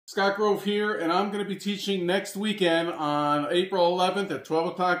Scott Grove here, and I'm going to be teaching next weekend on April 11th at 12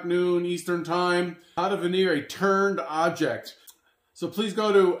 o'clock noon Eastern Time how to veneer a turned object. So please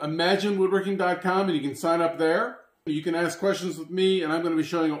go to imaginewoodworking.com and you can sign up there. You can ask questions with me, and I'm going to be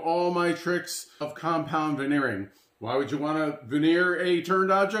showing you all my tricks of compound veneering. Why would you want to veneer a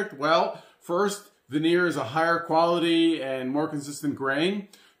turned object? Well, first, veneer is a higher quality and more consistent grain.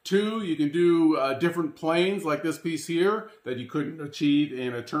 Two, you can do different planes like this piece here that you couldn't achieve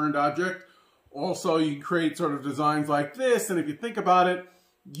in a turned object. Also, you can create sort of designs like this, and if you think about it,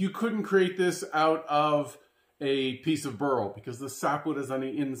 you couldn't create this out of a piece of burl because the sapwood is on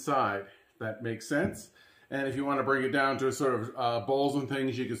the inside. That makes sense. And if you want to bring it down to sort of bowls and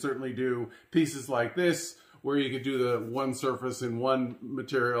things, you can certainly do pieces like this where you could do the one surface in one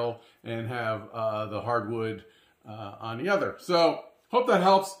material and have the hardwood on the other. So, hope that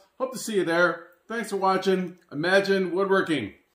helps. Hope to see you there. Thanks for watching. Imagine Woodworking.